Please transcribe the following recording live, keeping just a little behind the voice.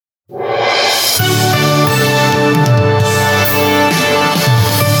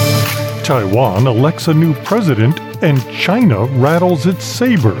Taiwan elects a new president and China rattles its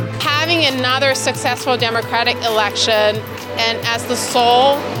saber. Having another successful democratic election and as the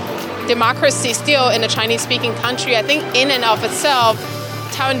sole democracy still in a Chinese-speaking country, I think in and of itself,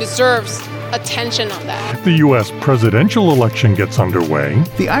 Taiwan deserves attention on that. The U.S. presidential election gets underway.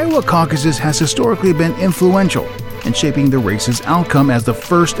 The Iowa caucuses has historically been influential in shaping the race's outcome as the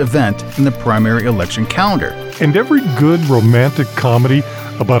first event in the primary election calendar. And every good romantic comedy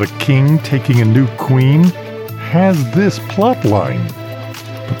about a king taking a new queen has this plot line.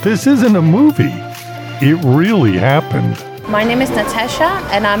 But this isn't a movie. It really happened. My name is Natasha,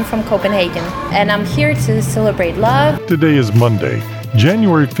 and I'm from Copenhagen, and I'm here to celebrate love. Today is Monday,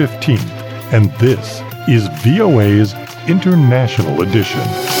 January 15th, and this is VOA's International Edition.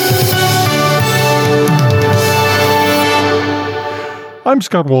 I'm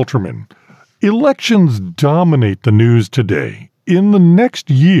Scott Walterman. Elections dominate the news today. In the next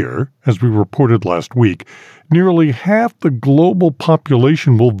year, as we reported last week, nearly half the global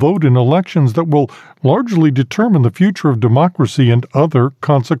population will vote in elections that will largely determine the future of democracy and other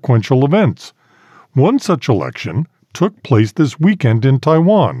consequential events. One such election took place this weekend in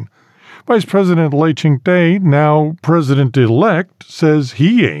Taiwan. Vice President Lai Ching-te, now president-elect, says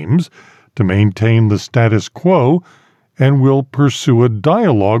he aims to maintain the status quo and will pursue a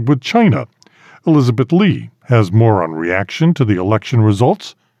dialogue with China. Elizabeth Lee has more on reaction to the election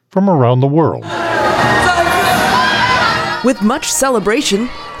results from around the world. With much celebration,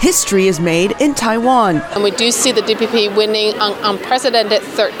 history is made in Taiwan. And we do see the DPP winning an unprecedented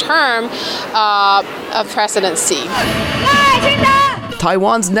third term of presidency.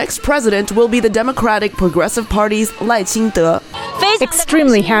 Taiwan's next president will be the Democratic Progressive Party's Lai Ching-te.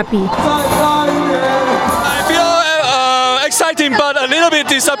 Extremely happy. I feel exciting, but a little bit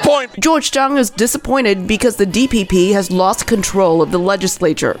disappointed. George Zhang is disappointed because the DPP has lost control of the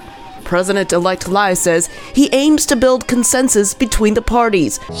legislature. President-elect Lai says he aims to build consensus between the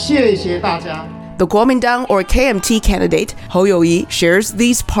parties. The Kuomintang or KMT candidate, Hou You-yi, shares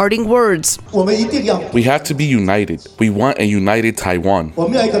these parting words. We have to be united. We want a united Taiwan.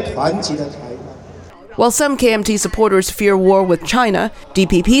 While some KMT supporters fear war with China,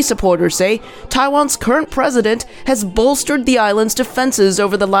 DPP supporters say Taiwan's current president has bolstered the island's defenses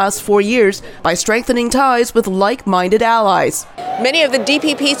over the last 4 years by strengthening ties with like-minded allies. Many of the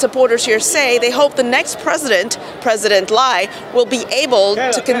DPP supporters here say they hope the next president, President Lai, will be able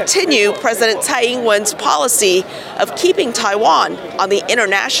to continue President Tsai Ing-wen's policy of keeping Taiwan on the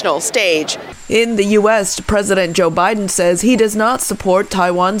international stage. In the U.S., President Joe Biden says he does not support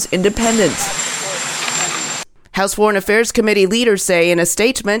Taiwan's independence. House Foreign Affairs Committee leaders say in a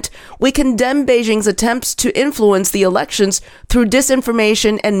statement, "We condemn Beijing's attempts to influence the elections through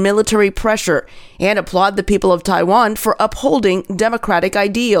disinformation and military pressure, and applaud the people of Taiwan for upholding democratic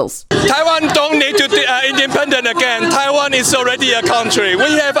ideals." Taiwan don't need to be independent again. Taiwan is already a country.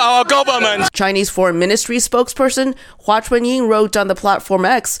 We have our government. Chinese Foreign Ministry spokesperson Hua Chunying wrote on the platform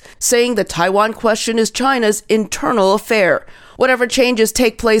X, saying the Taiwan question is China's internal affair. Whatever changes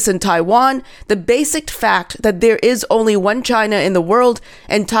take place in Taiwan, the basic fact that there is only one China in the world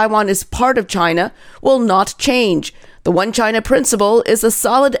and Taiwan is part of China will not change. The One China principle is a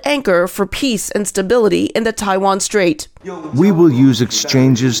solid anchor for peace and stability in the Taiwan Strait. We will use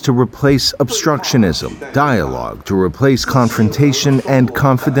exchanges to replace obstructionism, dialogue to replace confrontation, and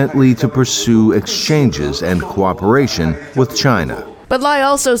confidently to pursue exchanges and cooperation with China. But Lai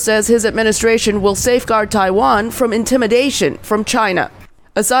also says his administration will safeguard Taiwan from intimidation from China.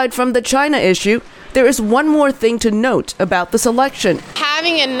 Aside from the China issue, there is one more thing to note about this election.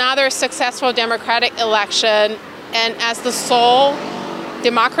 Having another successful democratic election and as the sole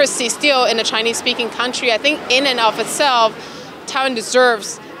democracy still in a Chinese-speaking country, I think in and of itself, Taiwan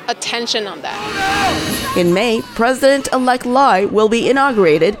deserves attention on that. In May, President-elect Lai will be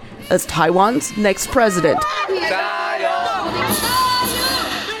inaugurated as Taiwan's next president.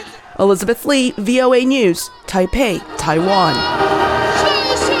 Elizabeth Lee, VOA News, Taipei, Taiwan.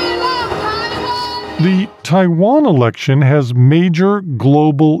 The Taiwan election has major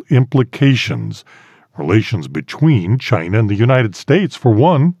global implications. Relations between China and the United States, for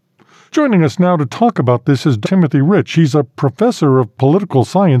one. Joining us now to talk about this is Timothy Rich. He's a professor of political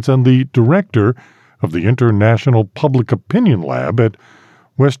science and the director of the International Public Opinion Lab at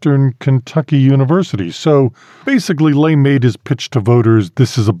Western Kentucky University. So basically, Lai made his pitch to voters,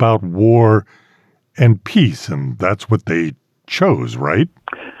 this is about war and peace, and that's what they chose, right?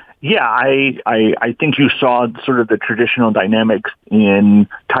 Yeah, I think you saw sort of the traditional dynamics in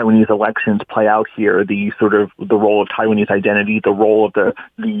Taiwanese elections play out here. The sort of the role of Taiwanese identity, the role of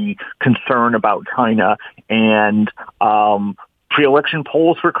the concern about China, and pre-election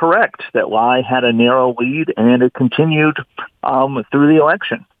polls were correct, that Lai had a narrow lead, and it continued through the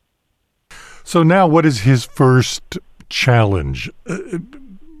election. So now what is his first challenge?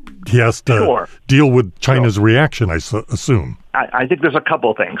 He has to deal with China's reaction, I assume. I think there's a couple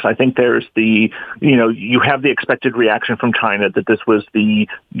of things. I think there's you have the expected reaction from China that this was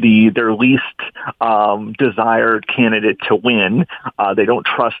their least desired candidate to win. They don't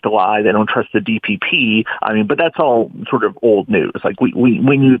trust Lai. They don't trust the DPP. I mean, but that's all sort of old news. Like we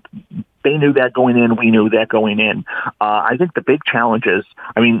knew. They knew that going in. We knew that going in. I think the big challenge is,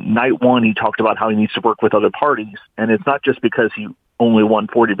 night one, he talked about how he needs to work with other parties. And it's not just because he only won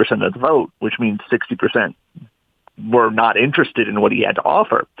 40% of the vote, which means 60% were not interested in what he had to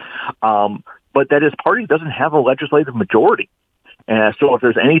offer. But that his party doesn't have a legislative majority. So if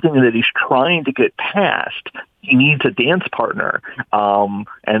there's anything that he's trying to get passed, he needs a dance partner. And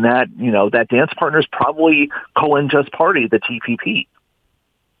that dance partner is probably Cohen's party, the TPP.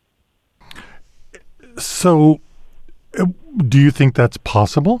 So, do you think that's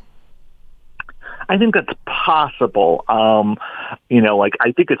possible? I think that's possible. I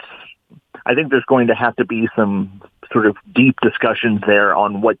think there's going to have to be some sort of deep discussions there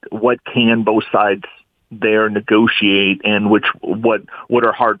on what can both sides there negotiate and what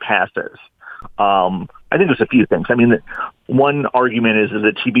are hard passes. I think there's a few things. One argument is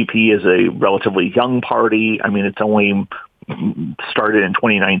that TPP is a relatively young party. It's only started in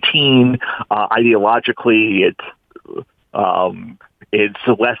 2019. Ideologically, it's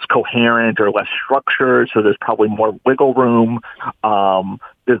less coherent or less structured, so there's probably more wiggle room.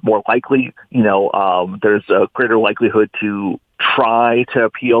 There's more likely, there's a greater likelihood to try to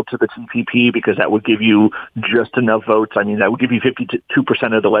appeal to the TPP because that would give you just enough votes. That would give you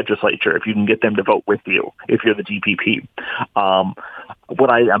 52% of the legislature if you can get them to vote with you, if you're the DPP. What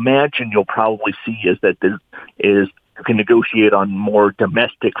I imagine you'll probably see is that you can negotiate on more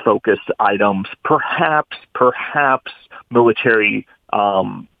domestic-focused items, perhaps military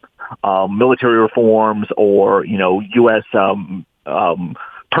reforms or U.S.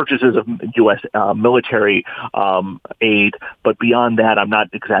 Purchases of U.S. Military aid, but beyond that, I'm not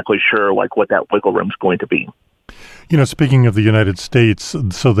exactly sure what that wiggle room is going to be. Speaking of the United States,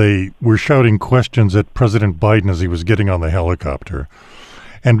 so they were shouting questions at President Biden as he was getting on the helicopter.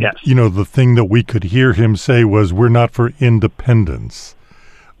 And, yes. The thing that we could hear him say was, we're not for independence,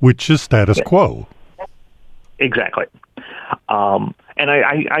 which is status quo. Exactly. And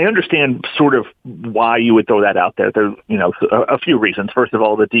I understand sort of why you would throw that out there. There's, a few reasons. First of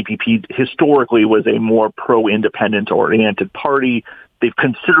all, the DPP historically was a more pro-independence oriented party. They've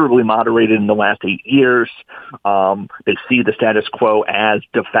considerably moderated in the last 8 years. They see the status quo as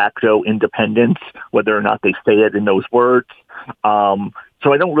de facto independence, whether or not they say it in those words.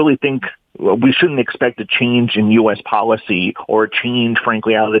 So I don't really think we shouldn't expect a change in U.S. policy or a change,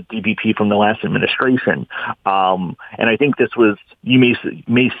 frankly, out of the DPP from the last administration. And I think this was, you may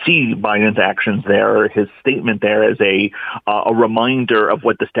see Biden's actions there, his statement there, as a reminder of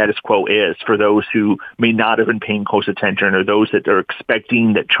what the status quo is for those who may not have been paying close attention or those that are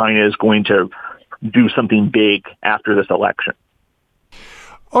expecting that China is going to do something big after this election.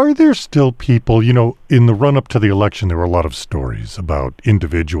 Are there still people, in the run-up to the election, there were a lot of stories about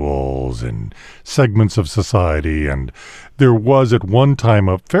individuals and segments of society, and there was at one time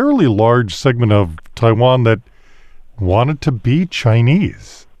a fairly large segment of Taiwan that wanted to be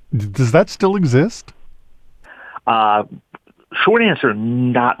Chinese. Does that still exist? Short answer,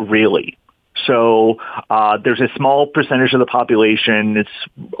 not really. So there's a small percentage of the population, it's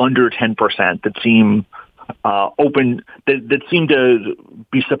under 10%, that seem that seem to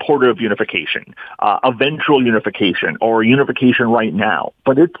be supportive of unification, eventual unification, or unification right now.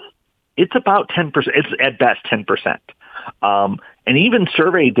 But it's about 10%. It's at best 10%. And even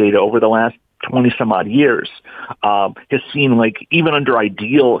survey data over the last 20 some odd years has seen, even under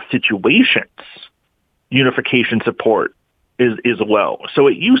ideal situations, unification support is low. So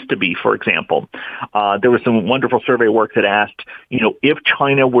it used to be, for example, there was some wonderful survey work that asked, if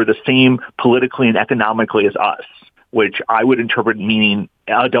China were the same politically and economically as us, which I would interpret meaning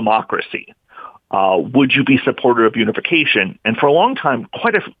a democracy, would you be supportive of unification? And for a long time,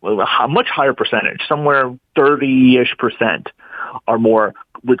 quite a much higher percentage, somewhere 30-ish% or more,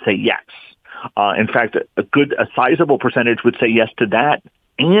 would say yes. In fact, a sizable percentage would say yes to that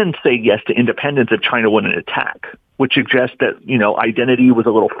and say yes to independence if China wouldn't attack, which suggests that, identity was a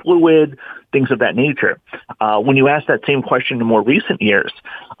little fluid, things of that nature. When you ask that same question in more recent years,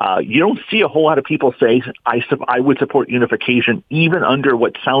 you don't see a whole lot of people say, I would support unification even under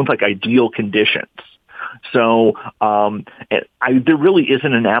what sounds like ideal conditions. So there really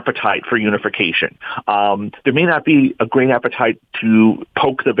isn't an appetite for unification. There may not be a great appetite to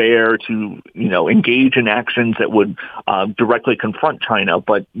poke the bear, to engage in actions that would directly confront China,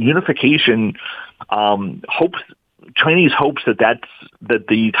 but unification Chinese hopes that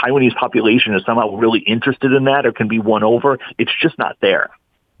the Taiwanese population is somehow really interested in that or can be won over. It's just not there.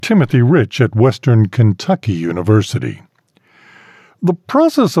 Timothy Rich at Western Kentucky University. The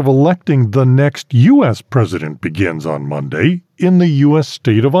process of electing the next U.S. president begins on Monday in the U.S.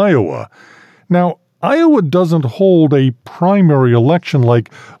 state of Iowa. Now, Iowa doesn't hold a primary election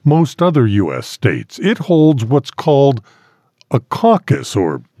like most other U.S. states. It holds what's called a caucus,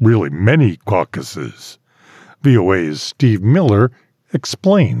 or really many caucuses. VOA's Steve Miller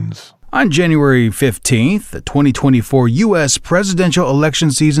explains. On January 15th, the 2024 U.S. presidential election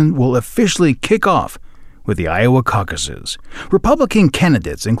season will officially kick off with the Iowa caucuses. Republican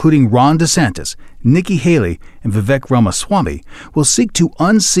candidates, including Ron DeSantis, Nikki Haley, and Vivek Ramaswamy, will seek to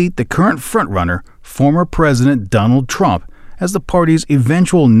unseat the current frontrunner, former President Donald Trump, as the party's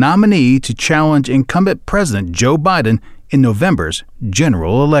eventual nominee to challenge incumbent President Joe Biden in November's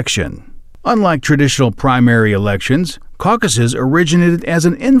general election. Unlike traditional primary elections, caucuses originated as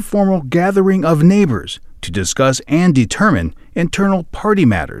an informal gathering of neighbors to discuss and determine internal party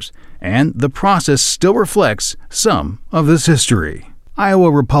matters, and the process still reflects some of this history.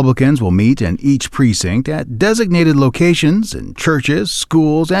 Iowa Republicans will meet in each precinct at designated locations in churches,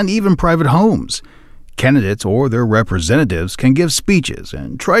 schools, and even private homes. Candidates or their representatives can give speeches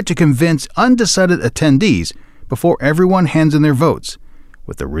and try to convince undecided attendees before everyone hands in their votes,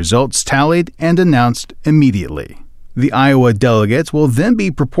 with the results tallied and announced immediately. The Iowa delegates will then be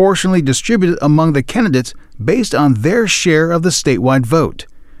proportionally distributed among the candidates based on their share of the statewide vote.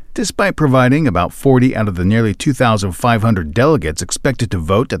 Despite providing about 40 out of the nearly 2,500 delegates expected to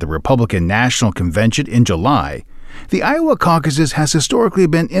vote at the Republican National Convention in July, the Iowa caucuses has historically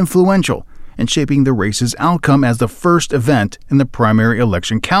been influential in shaping the race's outcome as the first event in the primary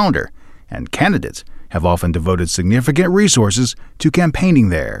election calendar, and candidates have often devoted significant resources to campaigning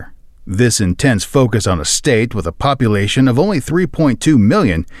there. This intense focus on a state with a population of only 3.2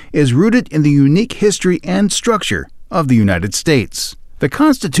 million is rooted in the unique history and structure of the United States. The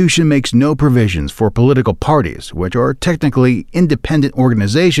Constitution makes no provisions for political parties, which are technically independent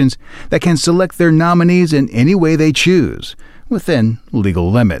organizations that can select their nominees in any way they choose, within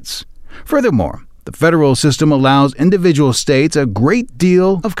legal limits. Furthermore, the federal system allows individual states a great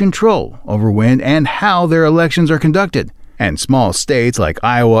deal of control over when and how their elections are conducted, and small states like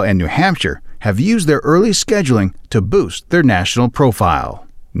Iowa and New Hampshire have used their early scheduling to boost their national profile.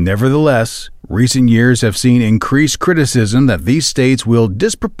 Nevertheless, recent years have seen increased criticism that these states wield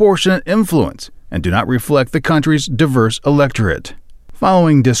disproportionate influence and do not reflect the country's diverse electorate.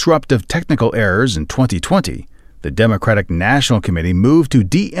 Following disruptive technical errors in 2020, the Democratic National Committee moved to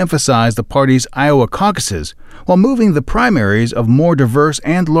de-emphasize the party's Iowa caucuses while moving the primaries of more diverse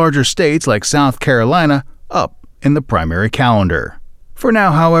and larger states like South Carolina up in the primary calendar. For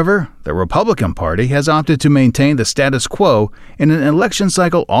now, however, the Republican Party has opted to maintain the status quo in an election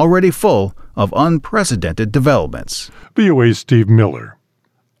cycle already full of unprecedented developments. VOA's Steve Miller.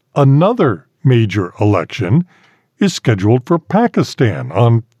 Another major election is scheduled for Pakistan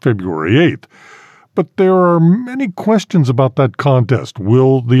on February 8th. But there are many questions about that contest.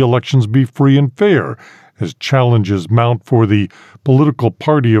 Will the elections be free and fair, as challenges mount for the political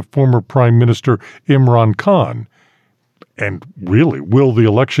party of former Prime Minister Imran Khan? And really, will the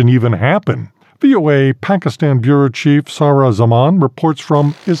election even happen? VOA Pakistan Bureau Chief Sara Zaman reports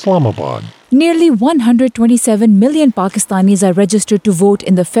from Islamabad. Nearly 127 million Pakistanis are registered to vote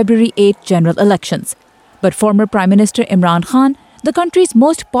in the February 8 general elections. But former Prime Minister Imran Khan, the country's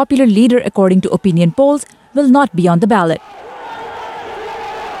most popular leader according to opinion polls, will not be on the ballot.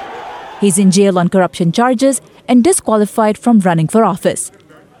 He's in jail on corruption charges and disqualified from running for office.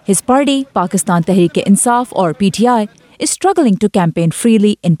 His party, Pakistan Tehreek-e-Insaf or PTI, is struggling to campaign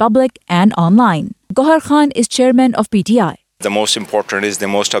freely in public and online. Gohar Khan is chairman of PTI. The most important is the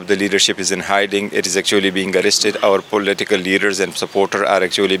most of the leadership is in hiding. It is actually being arrested. Our political leaders and supporters are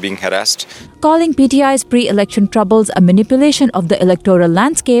actually being harassed. Calling PTI's pre-election troubles a manipulation of the electoral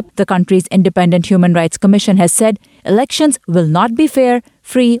landscape, the country's Independent Human Rights Commission has said elections will not be fair,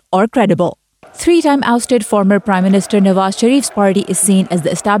 free, or credible. Three-time ousted former Prime Minister Nawaz Sharif's party is seen as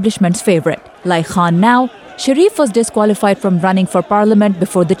the establishment's favorite. Like Khan now, Sharif was disqualified from running for parliament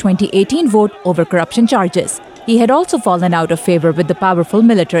before the 2018 vote over corruption charges. He had also fallen out of favor with the powerful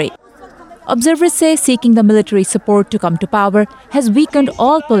military. Observers say seeking the military support to come to power has weakened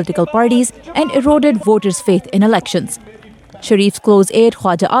all political parties and eroded voters' faith in elections. Sharif's close aide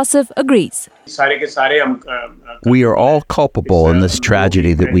Khwaja Asif agrees. We are all culpable in this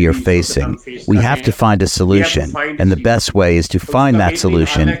tragedy that we are facing. We have to find a solution, and the best way is to find that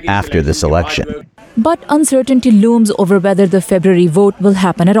solution after this election. But uncertainty looms over whether the February vote will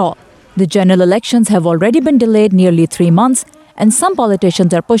happen at all. The general elections have already been delayed nearly 3 months, and some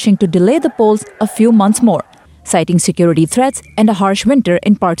politicians are pushing to delay the polls a few months more, citing security threats and a harsh winter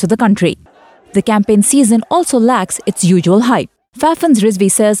in parts of the country. The campaign season also lacks its usual hype. Fafan's Rizvi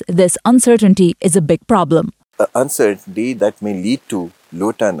says this uncertainty is a big problem. Uncertainty that may lead to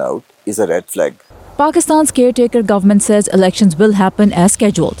low turnout is a red flag. Pakistan's caretaker government says elections will happen as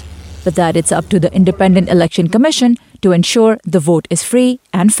scheduled, but that it's up to the Independent Election Commission to ensure the vote is free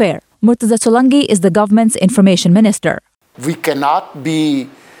and fair. Murtaza Solangi is the government's information minister. We cannot be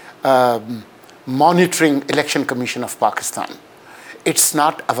monitoring Election Commission of Pakistan. It's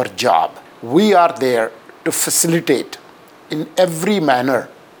not our job. We are there to facilitate in every manner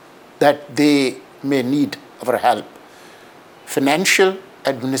that they may need our help. Financial,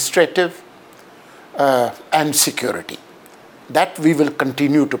 administrative, and security. That we will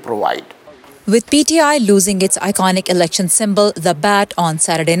continue to provide. With PTI losing its iconic election symbol, the bat, on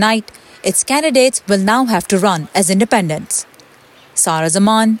Saturday night, its candidates will now have to run as independents. Sara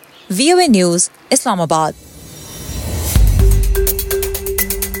Zaman, VOA News, Islamabad.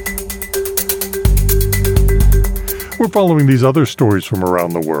 We're following these other stories from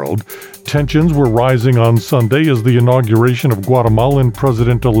around the world. Tensions were rising on Sunday as the inauguration of Guatemalan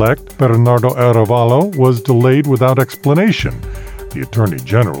President-elect Bernardo Arevalo was delayed without explanation. The Attorney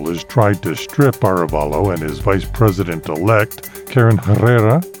General has tried to strip Arevalo and his Vice President-elect, Karen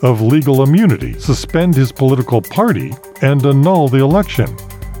Herrera, of legal immunity, suspend his political party, and annul the election.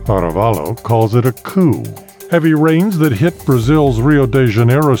 Arevalo calls it a coup. Heavy rains that hit Brazil's Rio de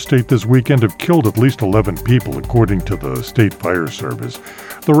Janeiro state this weekend have killed at least 11 people, according to the state fire service.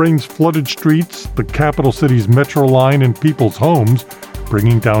 The rains flooded streets, the capital city's metro line, and people's homes,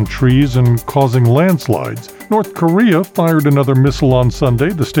 bringing down trees and causing landslides. North Korea fired another missile on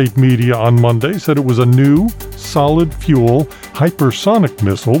Sunday. The state media on Monday said it was a new, solid-fuel, hypersonic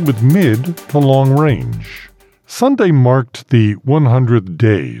missile with mid to long range. Sunday marked the 100th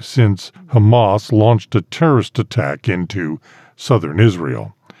day since Hamas launched a terrorist attack into southern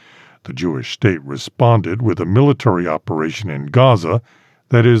Israel. The Jewish state responded with a military operation in Gaza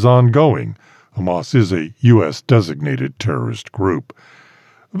that is ongoing. Hamas is a U.S.-designated terrorist group.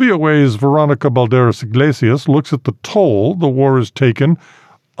 VOA's Veronica Balderas Iglesias looks at the toll the war has taken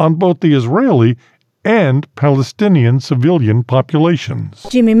on both the Israeli and Palestinian civilian populations.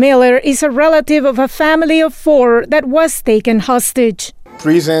 Jimmy Miller is a relative of a family of 4 that was taken hostage.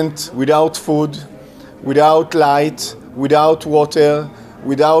 Present without food, without light, without water,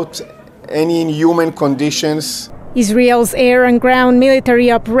 without any inhuman conditions. Israel's air and ground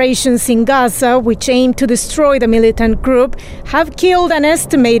military operations in Gaza, which aim to destroy the militant group, have killed an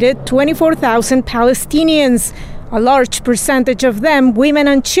estimated 24,000 Palestinians. A large percentage of them women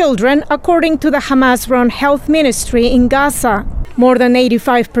and children, according to the Hamas-run health ministry in Gaza. More than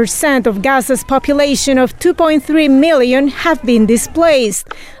 85% of Gaza's population of 2.3 million have been displaced.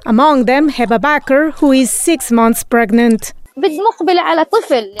 Among them, Heba Bakr, who is 6 months pregnant.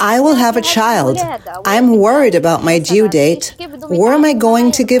 I will have a child. I'm worried about my due date. Where am I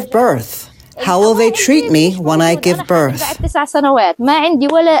going to give birth? How will they treat me when I give birth?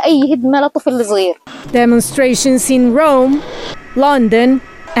 Demonstrations in Rome, London,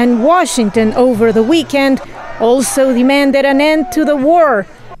 and Washington over the weekend also demanded an end to the war.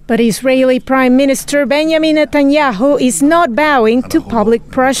 But Israeli Prime Minister Benjamin Netanyahu is not bowing to public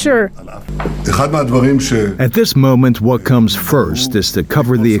pressure. At this moment, what comes first is to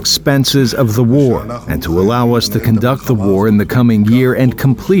cover the expenses of the war and to allow us to conduct the war in the coming year and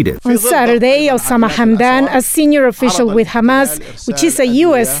complete it. On Saturday, Osama Hamdan, a senior official with Hamas, which is a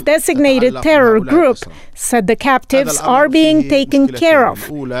U.S.-designated terror group, said the captives are being taken care of.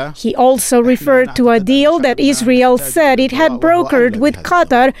 He also referred to a deal that Israel said it had brokered with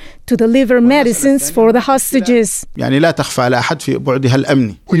Qatar to deliver medicines for the hostages. We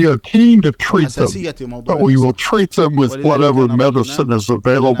are keen to treat them, but we will treat them with whatever medicine is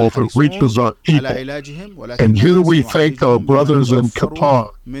available that reaches our people. And here we thank our brothers in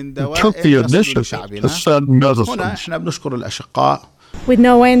Qatar who took the initiative to send medicines. With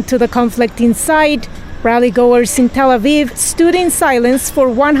no end to the conflict inside, rallygoers in Tel Aviv stood in silence for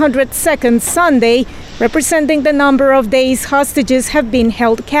 102nd Sunday, representing the number of days hostages have been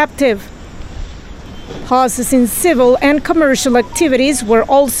held captive. Pauses in civil and commercial activities were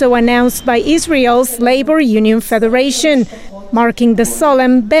also announced by Israel's Labor Union Federation, marking the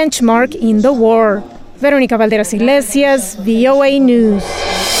solemn benchmark in the war. Veronica Valderas Iglesias, VOA News.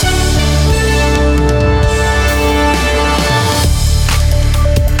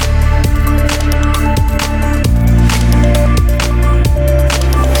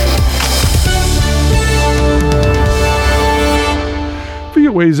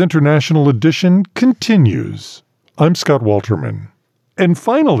 VOA's International Edition continues. I'm Scott Walterman. And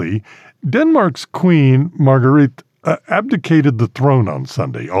finally, Denmark's Queen Margrethe abdicated the throne on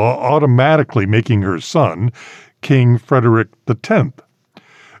Sunday, automatically making her son King Frederik X,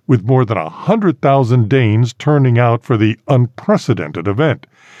 with more than 100,000 Danes turning out for the unprecedented event.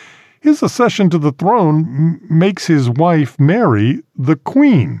 His accession to the throne makes his wife Mary the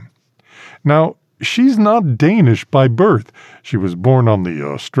Queen. Now, she's not Danish by birth. She was born on the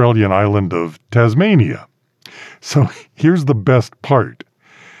Australian island of Tasmania. So here's the best part.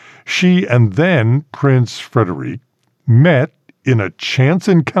 She and then Prince Frederik met in a chance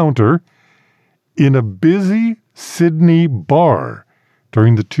encounter in a busy Sydney bar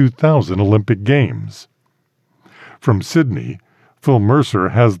during the 2000 Olympic Games. From Sydney, Phil Mercer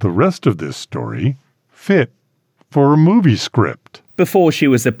has the rest of this story fit for a movie script. Before she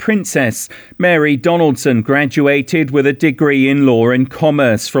was a princess, Mary Donaldson graduated with a degree in law and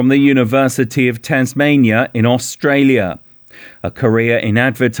commerce from the University of Tasmania in Australia. A career in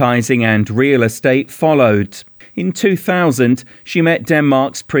advertising and real estate followed. In 2000, she met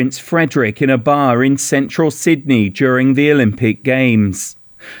Denmark's Prince Frederik in a bar in central Sydney during the Olympic Games.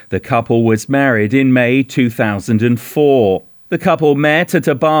 The couple was married in May 2004. The couple met at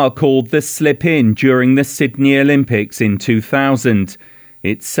a bar called the Slip-In during the Sydney Olympics in 2000.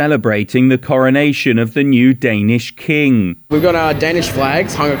 It's celebrating the coronation of the new Danish king. We've got our Danish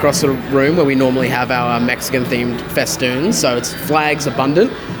flags hung across the room where we normally have our Mexican-themed festoons, so it's flags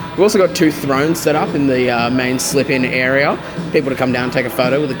abundant. We've also got 2 thrones set up in the main Slip-In area. People to come down and take a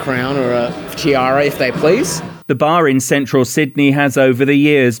photo with a crown or a tiara if they please. The bar in central Sydney has over the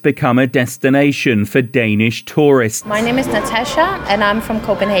years become a destination for Danish tourists. My name is Natasha and I'm from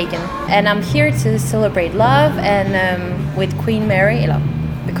Copenhagen. And I'm here to celebrate love and with Queen Mary,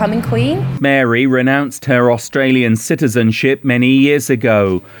 becoming queen. Mary renounced her Australian citizenship many years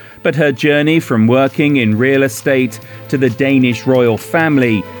ago, but her journey from working in real estate to the Danish royal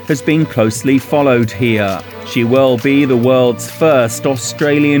family has been closely followed here. She will be the world's first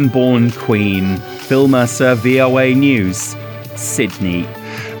Australian-born queen. Phil Mercer, VOA News, Sydney.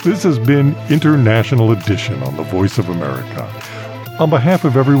 This has been International Edition on the Voice of America. On behalf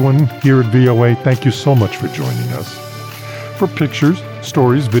of everyone here at VOA, thank you so much for joining us. For pictures,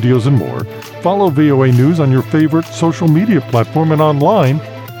 stories, videos, and more, follow VOA News on your favorite social media platform and online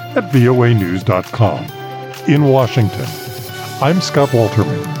at voanews.com. In Washington, I'm Scott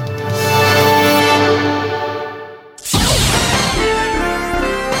Walterman.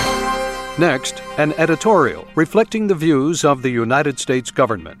 Next, an editorial reflecting the views of the United States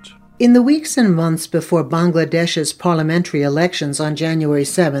government. In the weeks and months before Bangladesh's parliamentary elections on January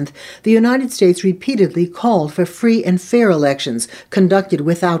 7th, the United States repeatedly called for free and fair elections conducted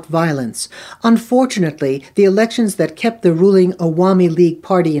without violence. Unfortunately, the elections that kept the ruling Awami League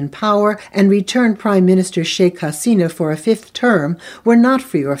party in power and returned Prime Minister Sheikh Hasina for a 5th term were not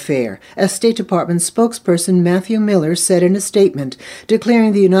free or fair, as State Department spokesperson Matthew Miller said in a statement,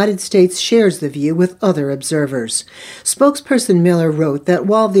 declaring the United States shares the view with other observers. Spokesperson Miller wrote that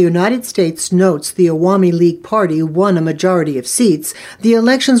while the United States notes the Awami League Party won a majority of seats, the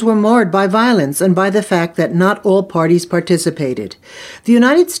elections were marred by violence and by the fact that not all parties participated. The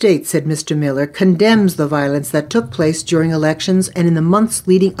United States, said Mr. Miller, condemns the violence that took place during elections and in the months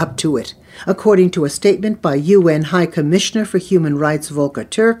leading up to it. According to a statement by UN High Commissioner for Human Rights Volker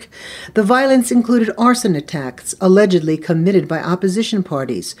Turk, the violence included arson attacks allegedly committed by opposition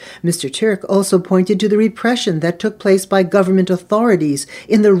parties. Mr. Turk also pointed to the repression that took place by government authorities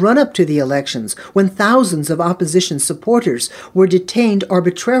in the run-up to the elections, when thousands of opposition supporters were detained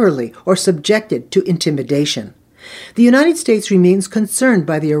arbitrarily or subjected to intimidation. The United States remains concerned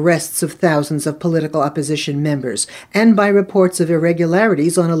by the arrests of thousands of political opposition members and by reports of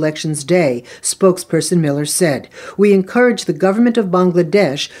irregularities on Elections Day, spokesperson Miller said. We encourage the government of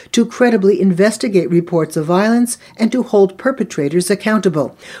Bangladesh to credibly investigate reports of violence and to hold perpetrators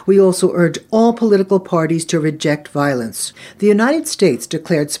accountable. We also urge all political parties to reject violence. The United States,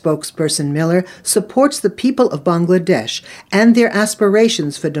 declared spokesperson Miller, supports the people of Bangladesh and their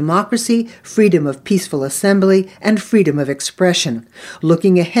aspirations for democracy, freedom of peaceful assembly, and freedom of expression.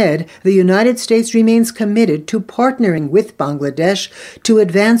 Looking ahead, the United States remains committed to partnering with Bangladesh to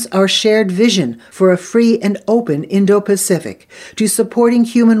advance our shared vision for a free and open Indo-Pacific, to supporting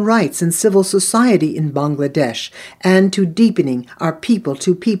human rights and civil society in Bangladesh, and to deepening our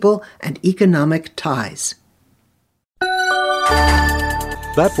people-to-people and economic ties.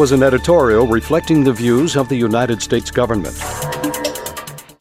 That was an editorial reflecting the views of the United States government.